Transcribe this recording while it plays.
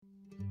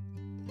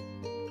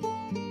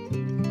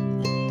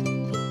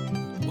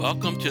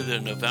Welcome to the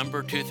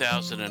November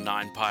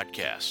 2009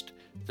 podcast.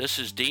 This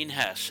is Dean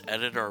Hess,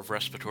 editor of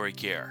Respiratory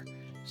Care.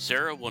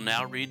 Sarah will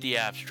now read the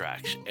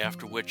abstracts,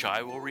 after which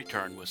I will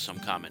return with some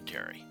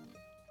commentary.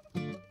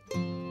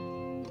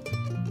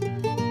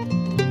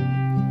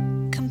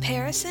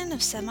 Comparison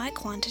of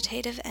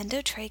semi-quantitative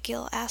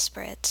endotracheal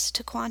aspirates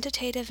to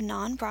quantitative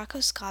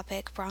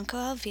non-bronchoscopic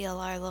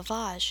bronchoalveolar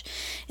lavage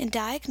in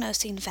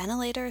diagnosing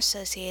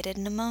ventilator-associated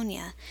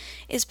pneumonia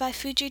is by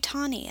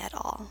Fujitani et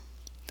al.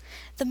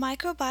 The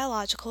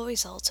microbiological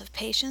results of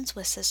patients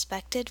with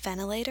suspected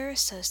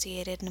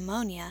ventilator-associated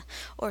pneumonia,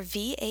 or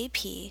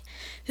VAP,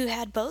 who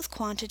had both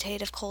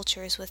quantitative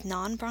cultures with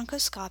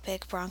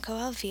non-bronchoscopic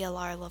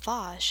bronchoalveolar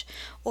lavage,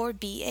 or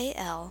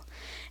BAL,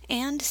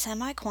 and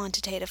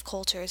semi-quantitative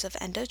cultures of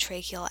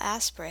endotracheal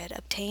aspirate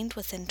obtained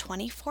within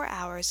 24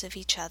 hours of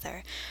each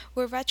other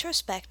were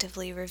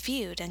retrospectively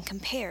reviewed and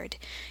compared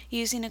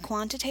using a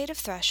quantitative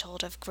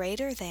threshold of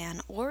greater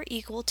than or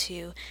equal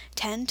to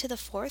 10 to the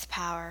fourth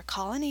power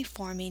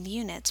colony-forming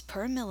units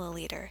per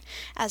milliliter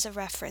as a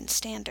reference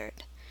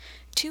standard.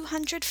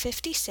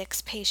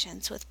 256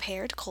 patients with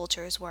paired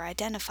cultures were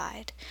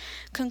identified.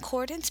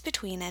 Concordance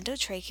between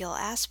endotracheal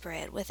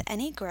aspirate with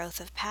any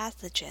growth of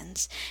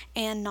pathogens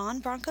and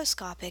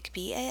non-bronchoscopic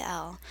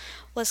BAL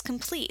was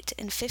complete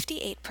in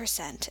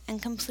 58%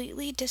 and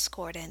completely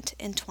discordant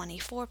in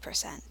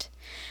 24%.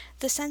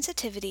 The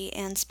sensitivity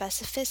and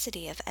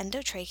specificity of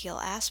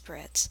endotracheal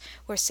aspirates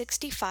were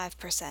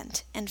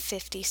 65% and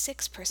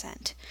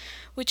 56%,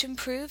 which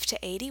improved to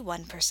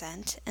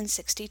 81% and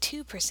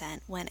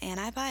 62% when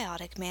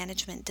antibiotic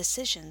management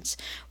decisions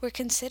were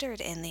considered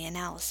in the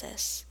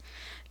analysis.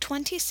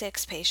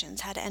 26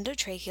 patients had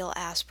endotracheal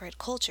aspirate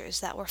cultures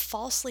that were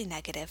falsely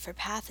negative for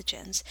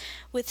pathogens,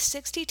 with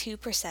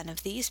 62%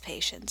 of these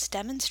patients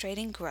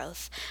demonstrating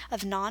growth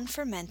of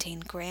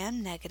non-fermenting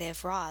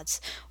gram-negative rods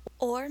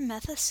or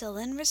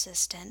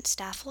methicillin-resistant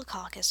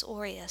Staphylococcus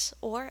aureus,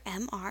 or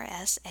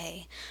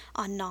MRSA,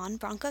 on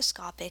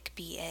non-bronchoscopic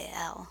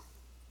BAL.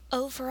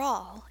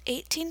 Overall,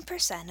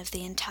 18% of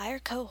the entire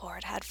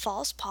cohort had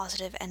false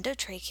positive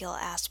endotracheal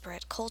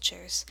aspirate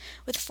cultures,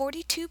 with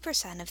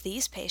 42% of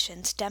these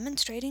patients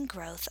demonstrating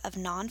growth of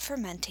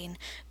non-fermenting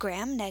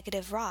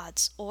gram-negative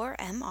rods, or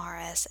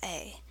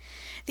MRSA.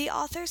 The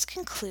authors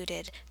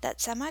concluded that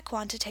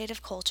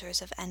semi-quantitative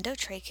cultures of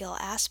endotracheal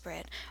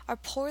aspirate are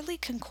poorly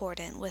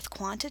concordant with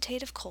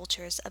quantitative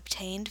cultures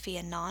obtained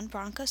via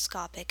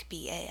non-bronchoscopic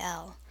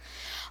BAL.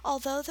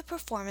 Although the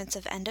performance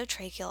of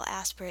endotracheal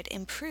aspirate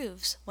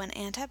improves when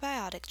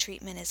antibiotic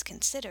treatment is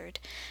considered,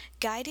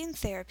 guiding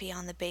therapy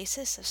on the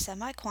basis of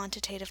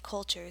semi-quantitative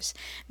cultures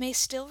may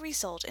still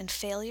result in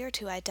failure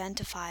to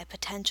identify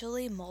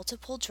potentially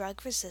multiple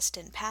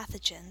drug-resistant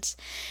pathogens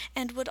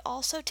and would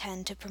also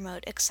tend to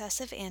promote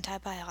excessive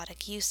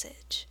antibiotic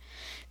usage.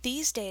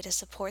 These data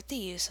support the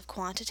use of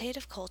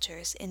quantitative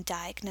cultures in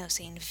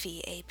diagnosing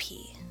VAP.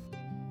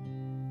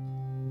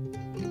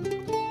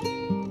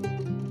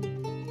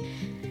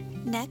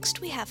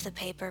 Next, we have the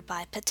paper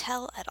by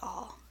Patel et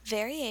al.,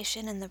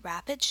 Variation in the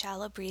Rapid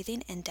Shallow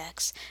Breathing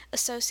Index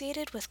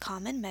Associated with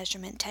Common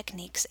Measurement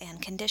Techniques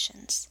and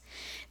Conditions.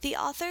 The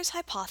authors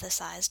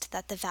hypothesized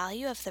that the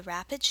value of the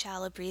Rapid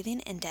Shallow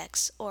Breathing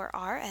Index, or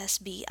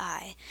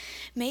RSBI,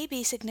 may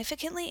be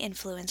significantly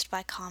influenced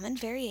by common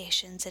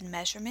variations in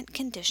measurement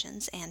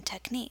conditions and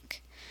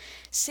technique.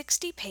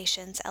 60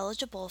 patients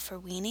eligible for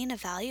weaning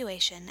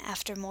evaluation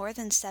after more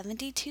than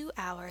 72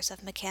 hours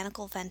of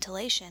mechanical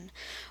ventilation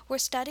were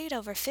studied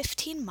over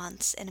 15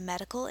 months in a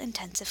medical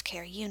intensive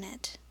care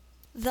unit.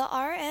 The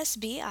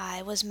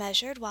RSBI was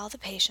measured while the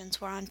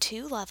patients were on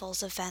 2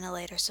 levels of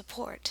ventilator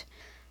support: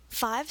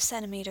 5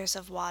 centimeters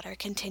of water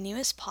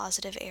continuous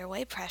positive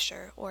airway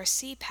pressure, or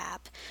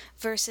CPAP,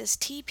 versus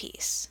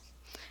T-piece.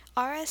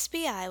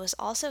 RSBI was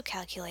also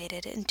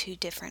calculated in 2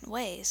 different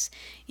ways,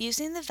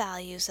 using the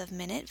values of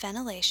minute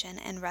ventilation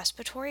and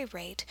respiratory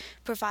rate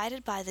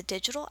provided by the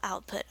digital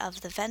output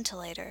of the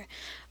ventilator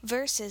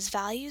versus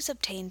values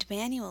obtained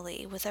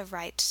manually with a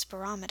Wright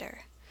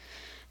spirometer.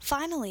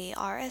 Finally,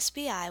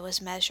 RSBI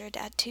was measured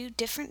at 2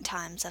 different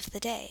times of the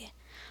day.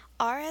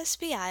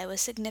 RSBI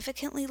was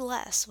significantly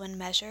less when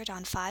measured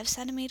on 5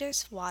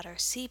 centimeters water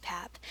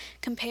CPAP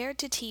compared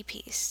to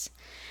T-piece.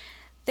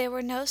 There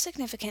were no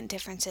significant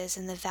differences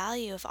in the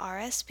value of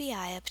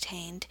RSBI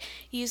obtained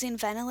using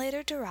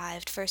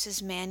ventilator-derived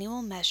versus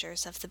manual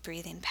measures of the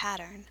breathing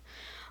pattern.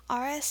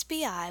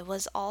 RSBI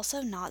was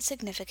also not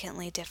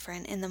significantly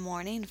different in the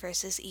morning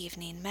versus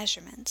evening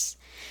measurements.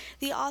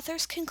 The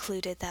authors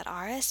concluded that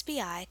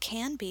RSBI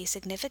can be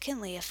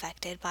significantly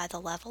affected by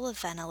the level of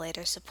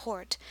ventilator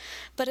support,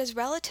 but is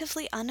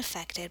relatively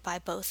unaffected by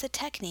both the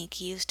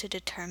technique used to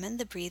determine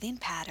the breathing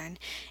pattern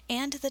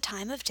and the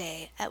time of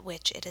day at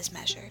which it is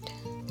measured.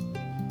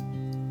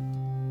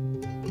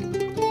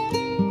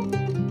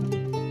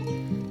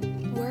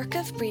 Work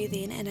of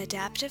breathing in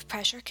adaptive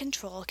pressure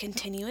control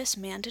continuous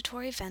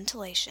mandatory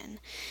ventilation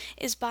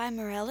is by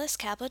Mireles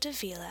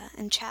Capodevila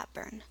and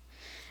Chatburn.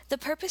 The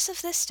purpose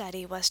of this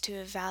study was to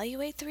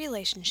evaluate the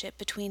relationship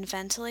between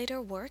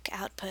ventilator work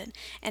output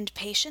and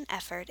patient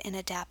effort in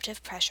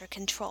adaptive pressure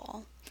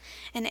control.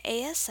 An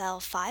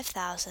ASL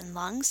 5000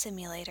 lung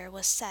simulator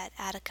was set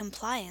at a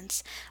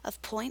compliance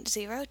of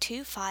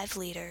 0.025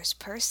 liters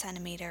per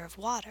centimeter of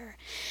water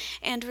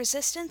and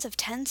resistance of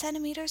 10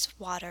 centimeters of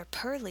water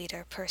per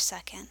liter per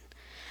second.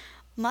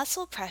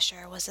 Muscle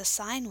pressure was a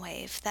sine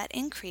wave that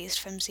increased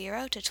from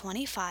 0 to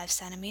 25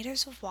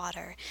 centimeters of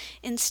water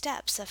in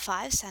steps of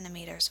 5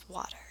 centimeters of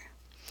water.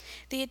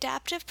 The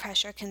adaptive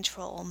pressure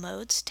control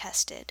modes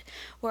tested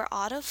were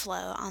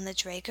autoflow on the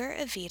Draeger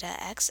Evita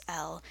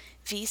XL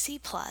VC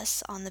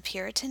Plus on the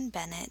Puritan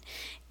Bennett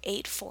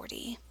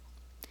 840,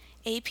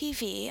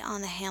 APV on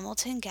the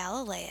Hamilton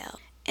Galileo,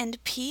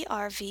 and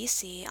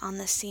PRVC on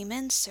the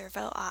Siemens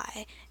Servo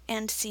I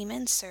and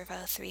Siemens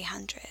Servo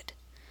 300.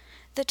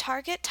 The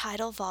target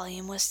tidal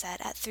volume was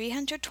set at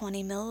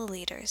 320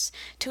 milliliters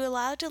to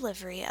allow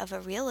delivery of a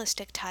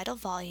realistic tidal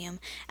volume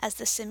as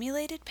the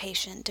simulated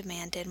patient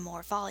demanded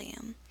more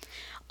volume.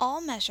 All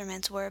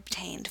measurements were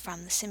obtained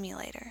from the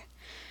simulator.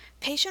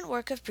 Patient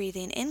work of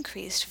breathing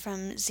increased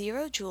from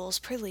 0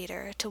 joules per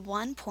liter to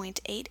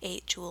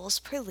 1.88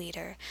 joules per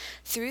liter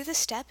through the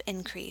step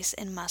increase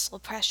in muscle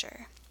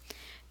pressure.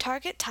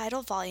 Target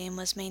tidal volume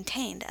was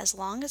maintained as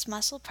long as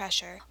muscle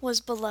pressure was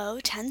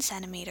below 10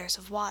 centimeters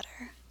of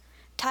water.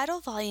 Tidal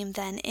volume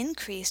then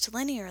increased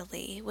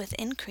linearly with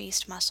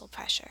increased muscle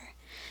pressure.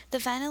 The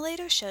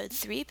ventilator showed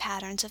 3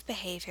 patterns of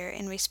behavior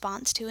in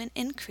response to an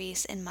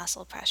increase in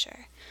muscle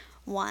pressure.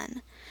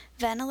 1.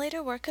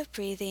 Ventilator work of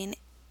breathing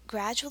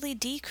gradually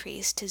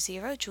decreased to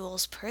 0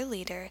 joules per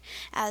liter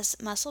as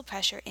muscle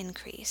pressure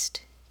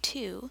increased.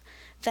 2.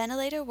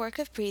 Ventilator work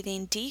of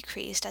breathing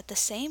decreased at the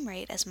same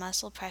rate as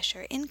muscle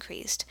pressure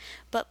increased,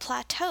 but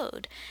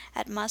plateaued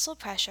at muscle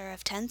pressure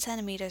of 10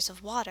 centimeters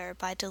of water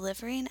by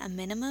delivering a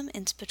minimum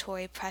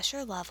inspiratory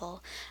pressure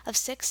level of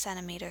 6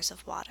 centimeters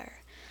of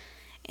water.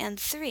 And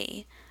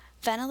 3.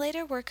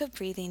 Ventilator work of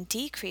breathing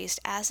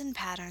decreased as in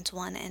patterns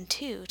 1 and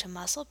 2 to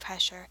muscle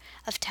pressure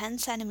of 10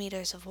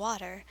 centimeters of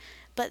water,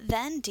 but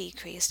then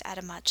decreased at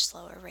a much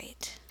slower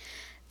rate.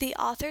 The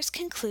authors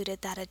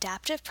concluded that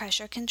adaptive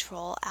pressure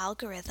control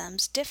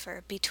algorithms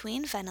differ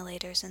between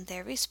ventilators in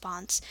their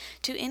response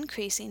to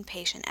increasing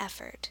patient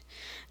effort.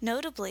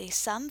 Notably,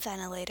 some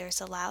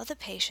ventilators allow the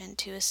patient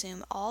to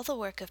assume all the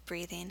work of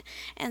breathing,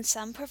 and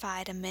some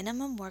provide a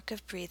minimum work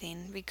of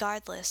breathing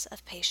regardless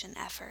of patient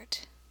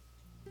effort.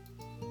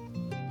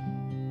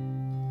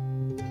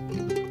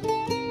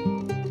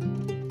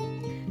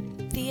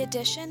 The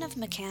addition of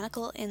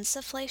mechanical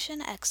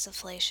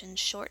insufflation-exsufflation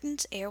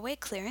shortens airway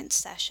clearance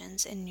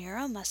sessions in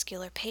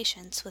neuromuscular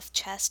patients with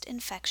chest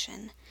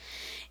infection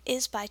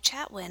is by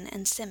Chatwin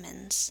and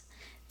Simmons.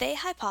 They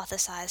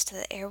hypothesized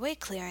that airway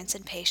clearance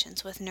in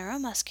patients with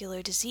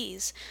neuromuscular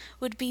disease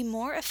would be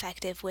more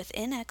effective with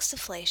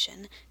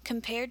inexsufflation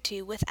compared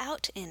to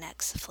without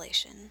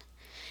inexsufflation.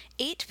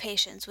 8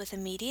 patients with a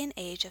median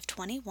age of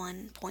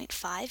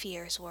 21.5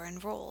 years were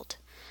enrolled.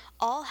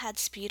 All had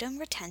sputum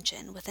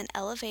retention with an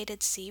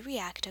elevated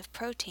C-reactive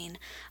protein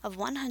of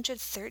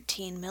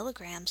 113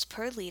 milligrams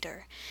per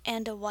liter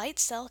and a white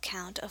cell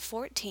count of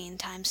 14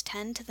 times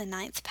 10 to the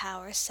 9th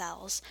power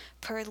cells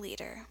per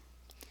liter.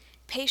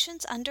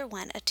 Patients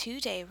underwent a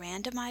 2-day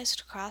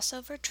randomized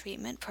crossover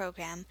treatment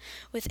program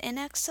with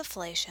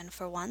inexsufflation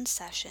for 1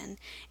 session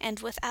and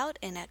without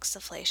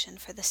inexsufflation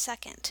for the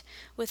second,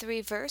 with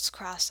reverse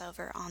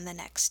crossover on the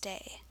next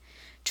day.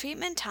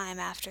 Treatment time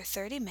after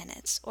 30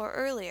 minutes or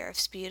earlier if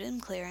sputum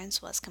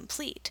clearance was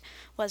complete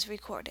was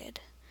recorded.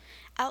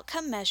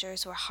 Outcome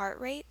measures were heart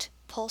rate,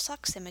 pulse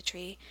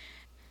oximetry,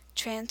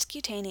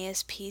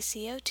 transcutaneous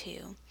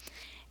PCO2,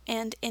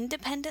 and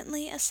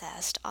independently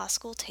assessed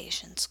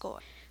auscultation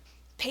score.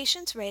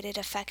 Patients rated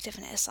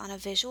effectiveness on a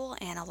visual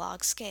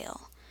analog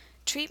scale.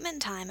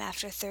 Treatment time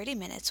after 30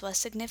 minutes was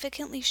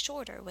significantly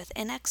shorter with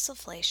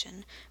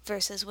inexsufflation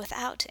versus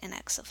without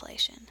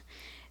inexsufflation.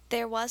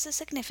 There was a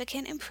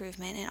significant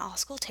improvement in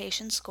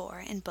auscultation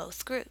score in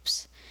both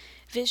groups.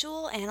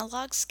 Visual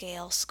analog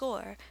scale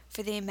score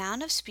for the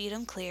amount of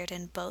sputum cleared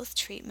in both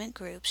treatment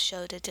groups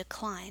showed a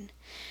decline.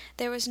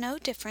 There was no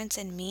difference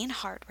in mean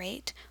heart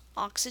rate,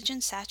 oxygen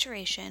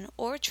saturation,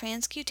 or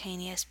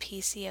transcutaneous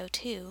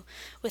PCO2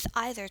 with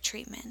either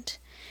treatment.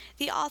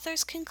 The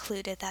authors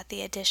concluded that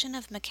the addition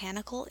of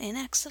mechanical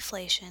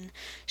inexsufflation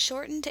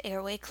shortened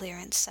airway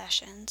clearance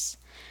sessions.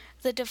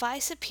 The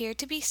device appeared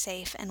to be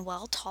safe and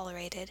well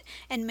tolerated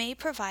and may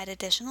provide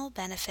additional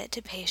benefit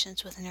to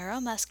patients with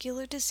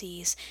neuromuscular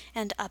disease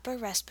and upper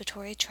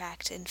respiratory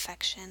tract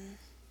infection.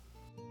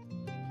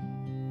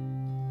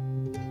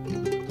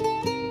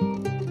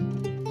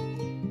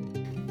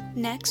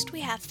 Next, we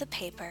have the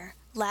paper,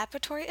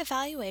 Laboratory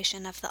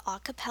Evaluation of the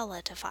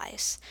Acapella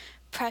Device,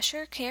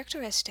 Pressure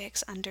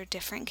Characteristics Under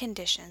Different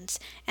Conditions,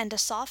 and a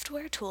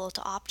Software Tool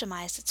to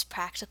Optimize Its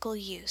Practical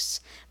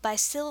Use, by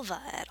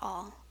Silva et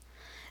al.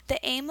 The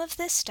aim of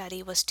this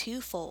study was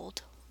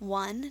twofold.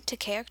 1. To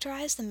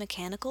characterize the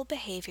mechanical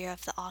behavior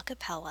of the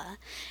acapella,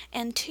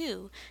 and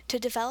 2. To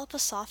develop a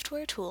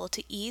software tool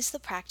to ease the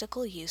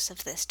practical use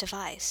of this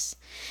device.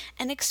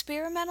 An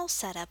experimental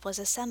setup was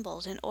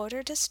assembled in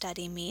order to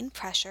study mean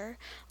pressure,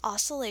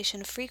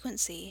 oscillation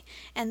frequency,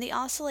 and the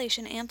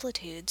oscillation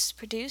amplitudes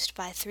produced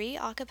by 3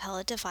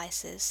 acapella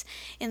devices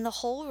in the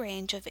whole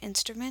range of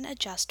instrument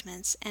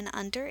adjustments and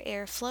under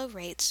air flow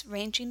rates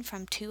ranging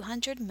from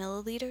 200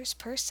 milliliters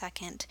per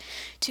second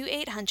to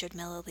 800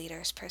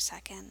 milliliters per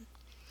second.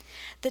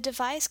 The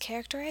device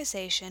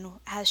characterization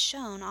has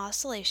shown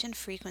oscillation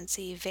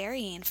frequency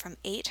varying from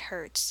 8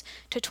 Hz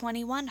to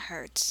 21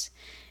 Hz,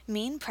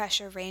 mean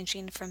pressure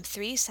ranging from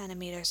 3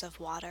 centimeters of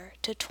water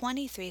to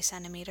 23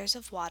 centimeters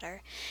of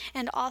water,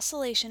 and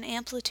oscillation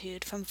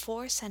amplitude from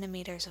 4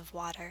 centimeters of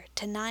water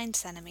to 9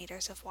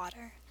 centimeters of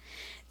water.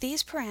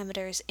 These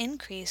parameters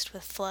increased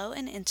with flow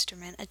and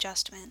instrument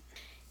adjustment.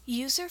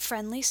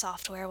 User-friendly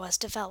software was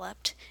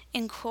developed,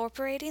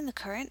 incorporating the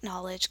current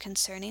knowledge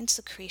concerning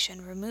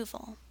secretion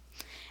removal.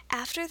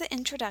 After the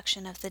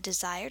introduction of the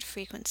desired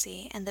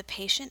frequency and the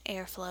patient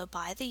airflow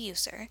by the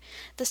user,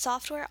 the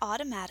software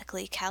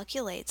automatically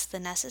calculates the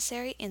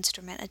necessary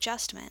instrument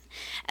adjustment,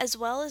 as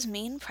well as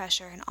mean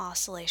pressure and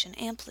oscillation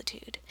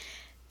amplitude.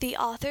 The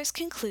authors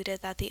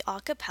concluded that the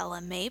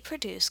acapella may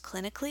produce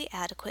clinically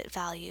adequate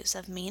values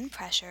of mean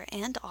pressure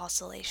and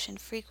oscillation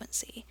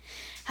frequency.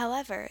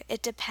 However,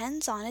 it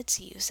depends on its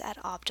use at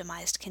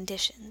optimized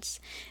conditions.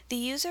 The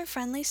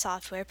user-friendly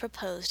software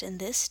proposed in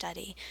this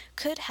study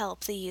could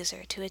help the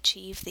user to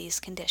achieve these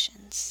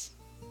conditions.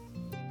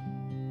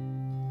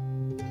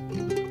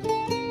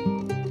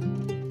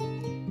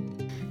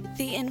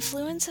 The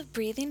influence of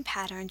breathing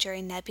pattern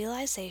during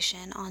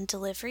nebulization on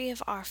delivery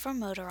of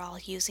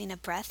arformoterol using a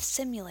breath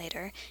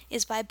simulator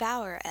is by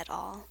Bauer et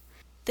al.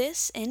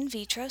 This in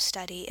vitro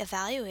study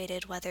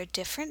evaluated whether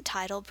different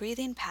tidal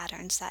breathing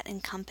patterns that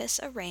encompass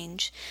a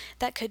range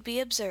that could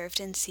be observed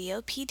in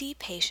COPD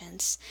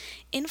patients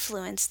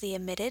influence the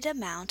emitted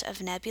amount of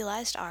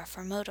nebulized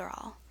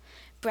arformoterol.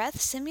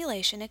 Breath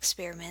simulation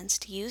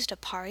experiments used a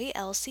PARI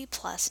LC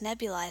Plus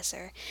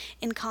nebulizer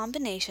in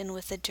combination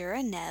with the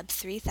DuraNeb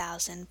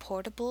 3000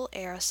 portable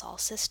aerosol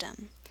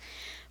system.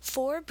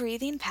 4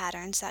 breathing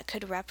patterns that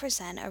could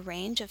represent a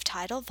range of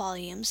tidal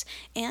volumes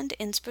and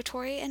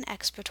inspiratory and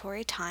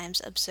expiratory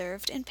times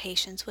observed in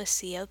patients with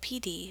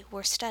COPD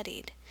were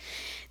studied.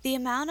 The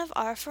amount of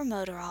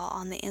arformoterol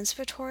on the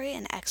inspiratory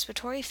and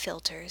expiratory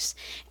filters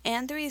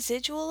and the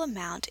residual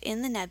amount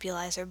in the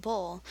nebulizer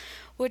bowl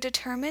were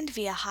determined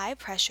via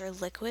high-pressure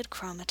liquid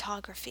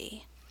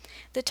chromatography.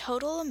 The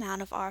total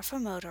amount of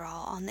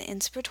arformoterol on the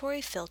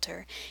inspiratory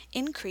filter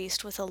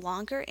increased with a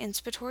longer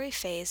inspiratory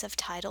phase of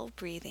tidal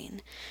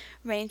breathing,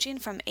 ranging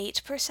from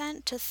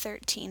 8% to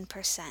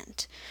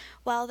 13%,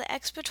 while the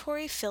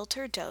expiratory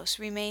filter dose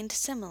remained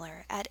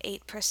similar at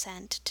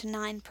 8% to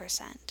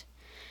 9%.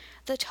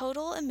 The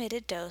total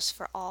emitted dose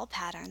for all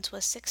patterns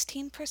was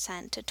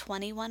 16% to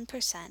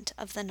 21%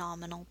 of the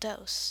nominal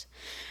dose.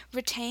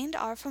 Retained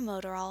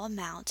arformoterol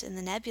amounts in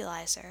the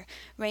nebulizer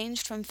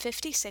ranged from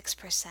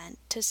 56%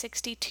 to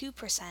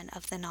 62%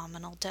 of the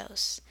nominal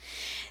dose.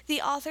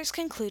 The authors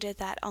concluded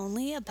that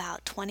only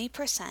about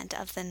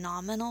 20% of the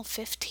nominal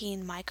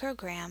 15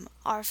 microgram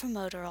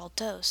arformoterol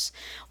dose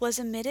was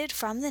emitted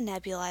from the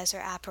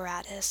nebulizer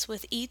apparatus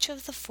with each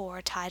of the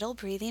 4 tidal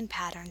breathing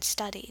patterns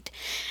studied,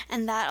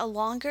 and that a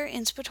longer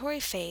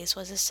inspiratory phase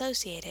was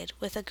associated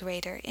with a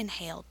greater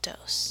inhaled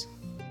dose.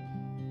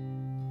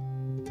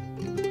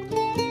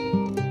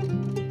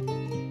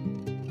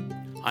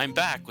 I'm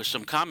back with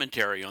some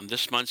commentary on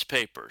this month's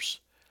papers.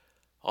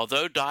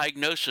 Although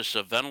diagnosis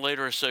of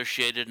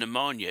ventilator-associated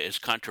pneumonia is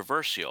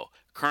controversial,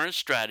 current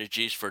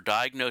strategies for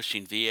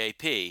diagnosing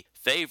VAP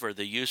favor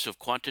the use of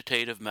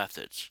quantitative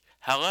methods.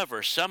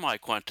 However,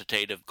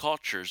 semi-quantitative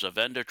cultures of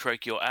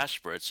endotracheal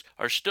aspirates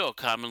are still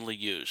commonly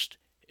used.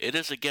 It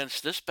is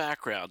against this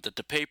background that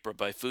the paper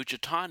by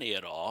Fujitani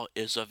et al.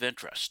 Is of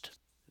interest.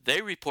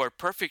 They report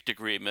perfect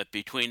agreement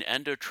between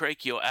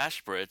endotracheal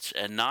aspirates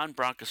and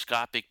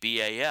non-bronchoscopic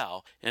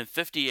BAL in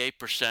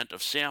 58%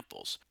 of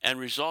samples, and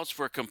results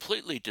were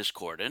completely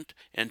discordant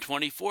in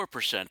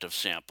 24% of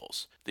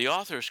samples. The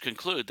authors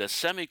conclude that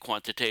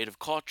semi-quantitative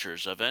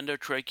cultures of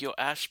endotracheal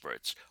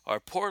aspirates are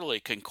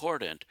poorly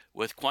concordant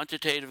with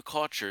quantitative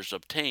cultures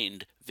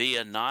obtained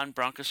via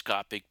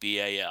non-bronchoscopic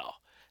BAL.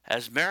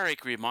 As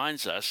Merrick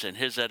reminds us in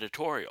his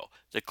editorial,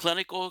 the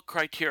clinical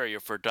criteria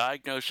for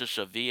diagnosis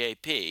of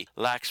VAP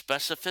lack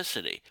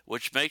specificity,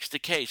 which makes the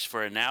case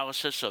for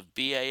analysis of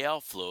BAL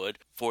fluid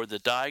for the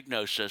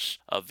diagnosis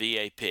of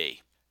VAP.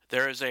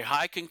 There is a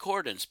high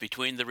concordance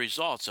between the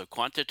results of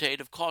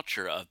quantitative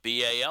culture of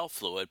BAL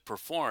fluid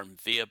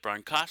performed via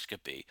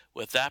bronchoscopy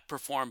with that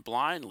performed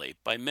blindly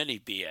by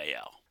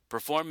mini-BAL.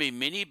 Performing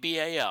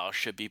mini-BAL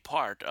should be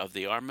part of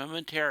the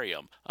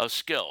armamentarium of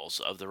skills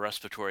of the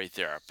respiratory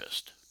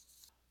therapist.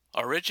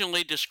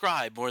 Originally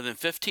described more than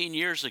 15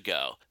 years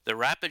ago, the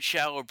Rapid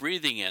Shallow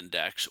Breathing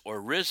Index,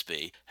 or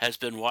RSBI, has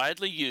been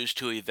widely used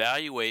to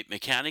evaluate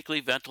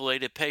mechanically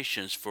ventilated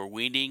patients for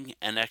weaning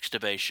and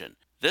extubation.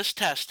 This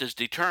test is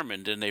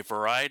determined in a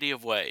variety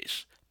of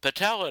ways.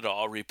 Patel et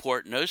al.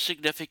 Report no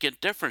significant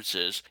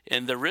differences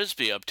in the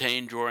RISB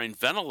obtained during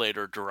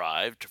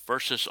ventilator-derived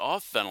versus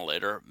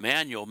off-ventilator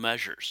manual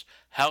measures.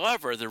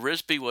 However, the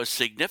RISB was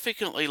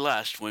significantly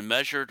less when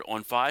measured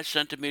on 5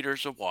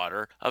 centimeters of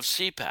water of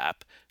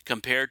CPAP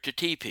compared to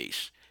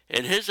T-piece.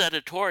 In his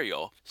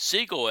editorial,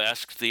 Siegel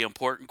asked the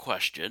important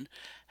question,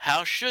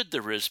 how should the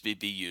RISB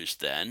be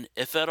used then,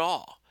 if at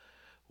all?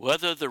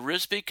 Whether the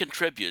RISB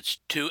contributes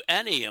to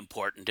any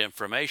important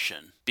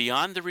information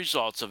beyond the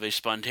results of a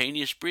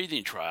spontaneous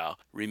breathing trial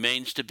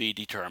remains to be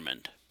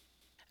determined.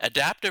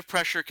 Adaptive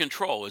pressure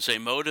control is a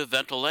mode of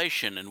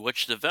ventilation in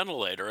which the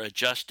ventilator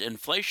adjusts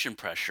inflation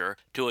pressure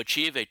to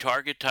achieve a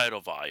target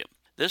tidal volume.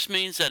 This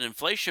means that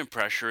inflation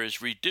pressure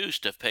is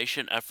reduced if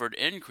patient effort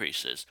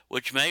increases,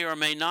 which may or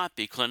may not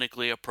be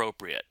clinically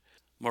appropriate.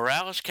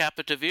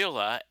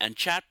 Morales-Capdevila and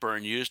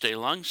Chatburn used a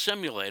lung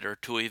simulator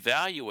to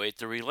evaluate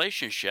the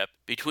relationship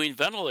between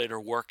ventilator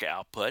work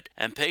output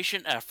and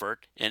patient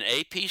effort in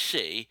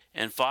APC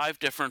in 5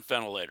 different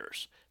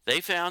ventilators.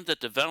 They found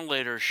that the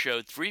ventilators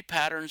showed 3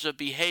 patterns of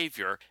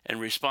behavior in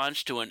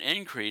response to an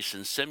increase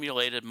in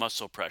simulated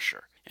muscle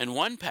pressure. In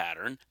one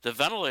pattern, the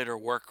ventilator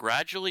work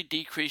gradually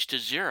decreased to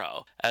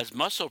 0 as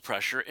muscle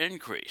pressure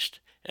increased.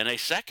 In a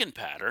second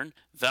pattern,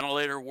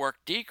 ventilator work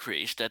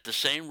decreased at the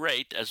same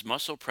rate as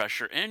muscle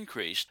pressure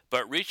increased,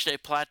 but reached a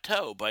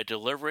plateau by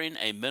delivering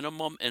a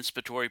minimum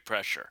inspiratory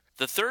pressure.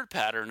 The third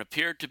pattern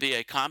appeared to be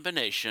a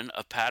combination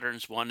of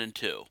patterns 1 and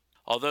 2.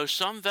 Although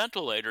some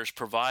ventilators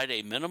provide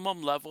a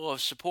minimum level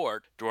of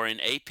support during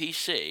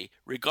APC,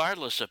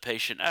 regardless of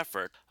patient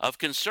effort, of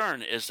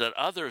concern is that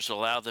others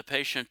allow the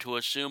patient to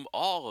assume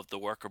all of the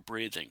work of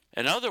breathing.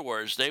 In other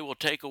words, they will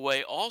take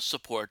away all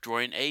support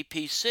during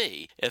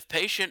APC if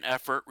patient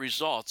effort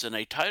results in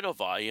a tidal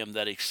volume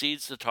that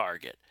exceeds the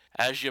target.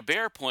 As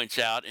Jabert points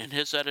out in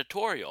his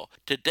editorial,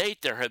 to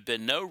date there have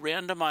been no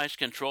randomized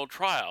controlled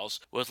trials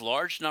with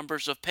large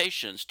numbers of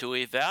patients to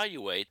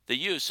evaluate the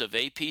use of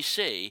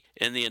APC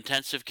in the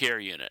intensive care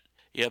unit.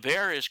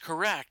 Jabert is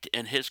correct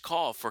in his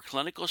call for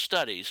clinical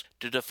studies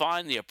to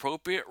define the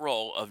appropriate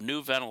role of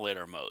new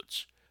ventilator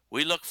modes.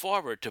 We look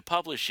forward to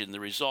publishing the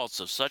results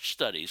of such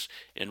studies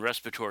in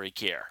respiratory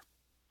care.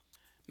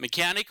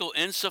 Mechanical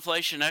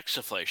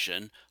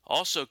insufflation-exsufflation,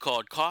 also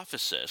called cough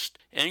assist,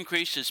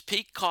 increases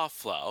peak cough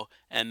flow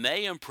and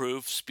may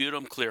improve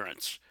sputum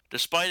clearance.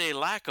 Despite a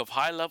lack of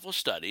high-level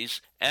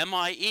studies,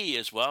 MIE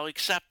is well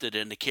accepted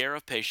in the care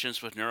of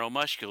patients with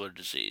neuromuscular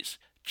disease.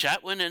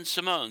 Chatwin and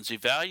Simons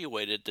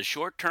evaluated the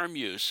short-term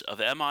use of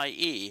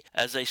MIE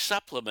as a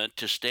supplement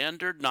to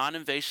standard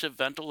non-invasive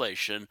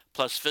ventilation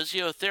plus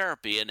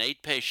physiotherapy in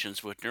 8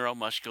 patients with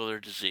neuromuscular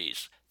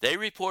disease. They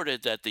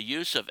reported that the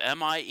use of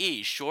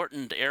MIE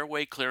shortened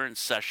airway clearance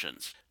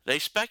sessions. They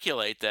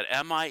speculate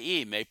that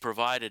MIE may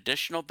provide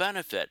additional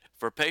benefit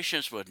for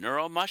patients with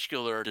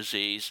neuromuscular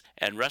disease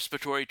and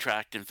respiratory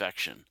tract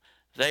infection.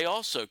 They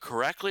also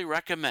correctly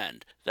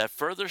recommend that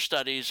further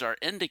studies are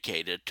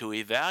indicated to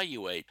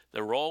evaluate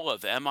the role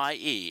of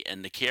MIE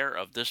in the care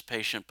of this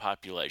patient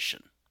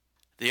population.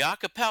 The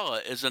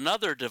Acapella is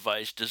another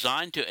device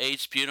designed to aid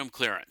sputum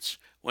clearance.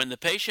 When the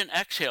patient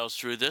exhales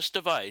through this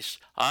device,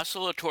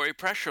 oscillatory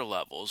pressure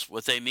levels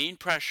with a mean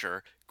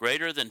pressure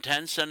greater than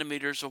 10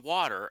 centimeters of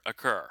water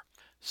occur.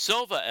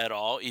 Silva et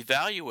al.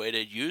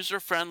 Evaluated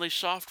user-friendly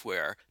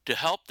software to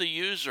help the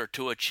user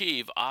to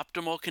achieve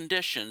optimal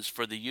conditions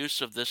for the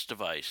use of this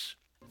device.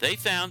 They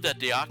found that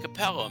the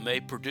Acapella may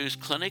produce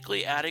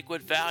clinically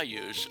adequate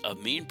values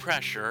of mean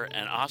pressure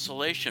and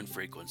oscillation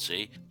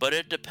frequency, but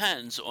it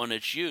depends on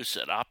its use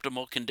at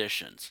optimal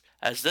conditions.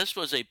 As this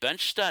was a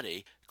bench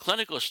study,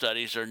 clinical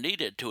studies are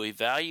needed to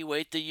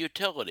evaluate the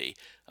utility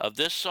of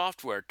this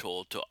software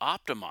tool to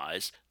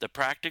optimize the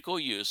practical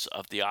use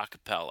of the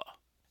Acapella.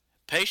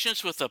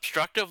 Patients with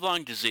obstructive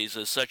lung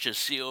diseases such as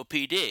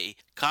COPD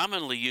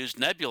commonly use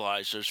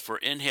nebulizers for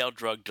inhaled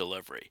drug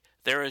delivery.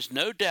 There is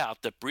no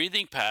doubt that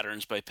breathing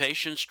patterns by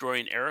patients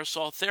during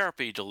aerosol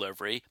therapy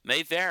delivery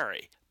may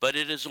vary, but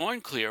it is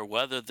unclear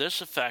whether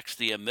this affects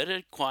the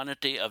emitted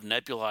quantity of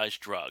nebulized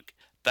drug.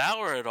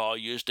 Bauer et al.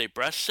 Used a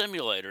breath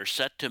simulator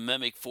set to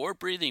mimic 4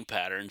 breathing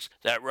patterns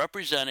that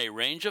represent a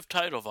range of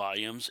tidal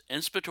volumes,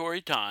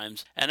 inspiratory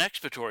times, and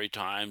expiratory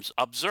times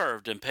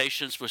observed in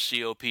patients with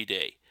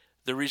COPD.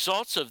 The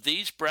results of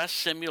these breath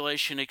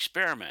simulation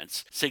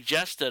experiments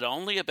suggest that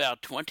only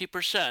about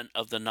 20%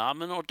 of the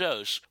nominal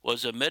dose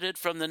was emitted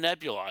from the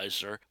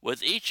nebulizer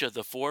with each of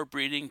the 4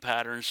 breathing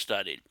patterns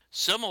studied.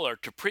 Similar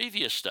to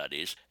previous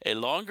studies, a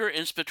longer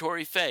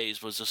inspiratory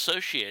phase was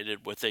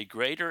associated with a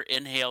greater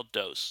inhaled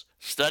dose.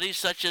 Studies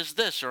such as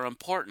this are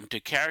important to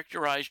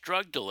characterize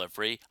drug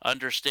delivery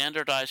under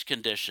standardized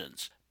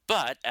conditions.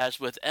 But, as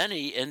with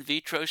any in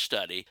vitro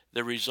study,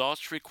 the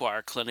results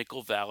require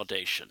clinical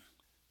validation.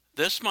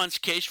 This month's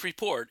case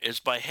report is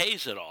by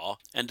Hayes et al.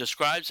 And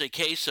describes a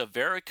case of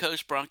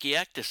varicose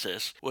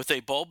bronchiectasis with a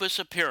bulbous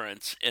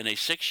appearance in a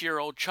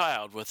 6-year-old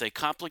child with a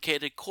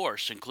complicated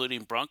course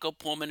including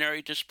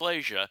bronchopulmonary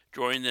dysplasia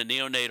during the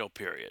neonatal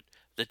period.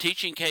 The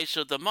teaching case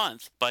of the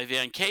month by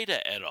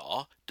Vankata et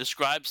al.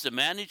 Describes the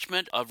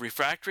management of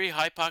refractory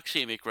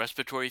hypoxemic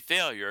respiratory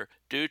failure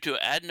due to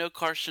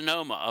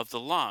adenocarcinoma of the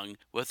lung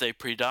with a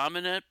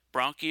predominant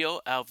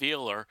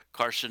bronchoalveolar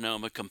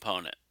carcinoma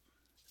component.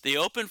 The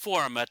open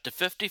forum at the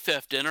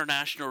 55th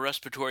International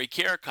Respiratory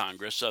Care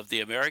Congress of the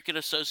American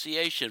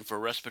Association for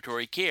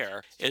Respiratory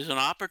Care is an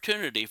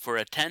opportunity for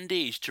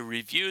attendees to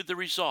review the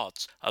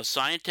results of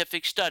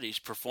scientific studies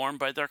performed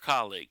by their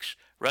colleagues.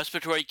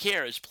 Respiratory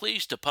Care is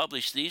pleased to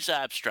publish these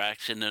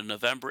abstracts in the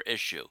November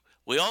issue.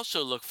 We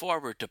also look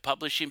forward to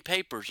publishing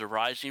papers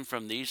arising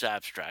from these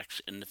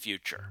abstracts in the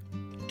future.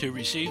 To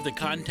receive the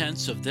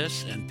contents of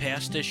this and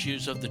past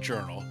issues of the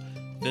journal,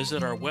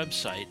 visit our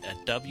website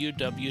at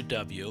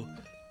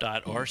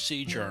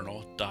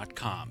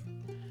www.rcjournal.com.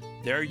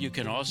 There you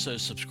can also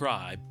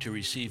subscribe to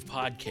receive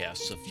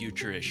podcasts of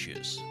future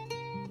issues.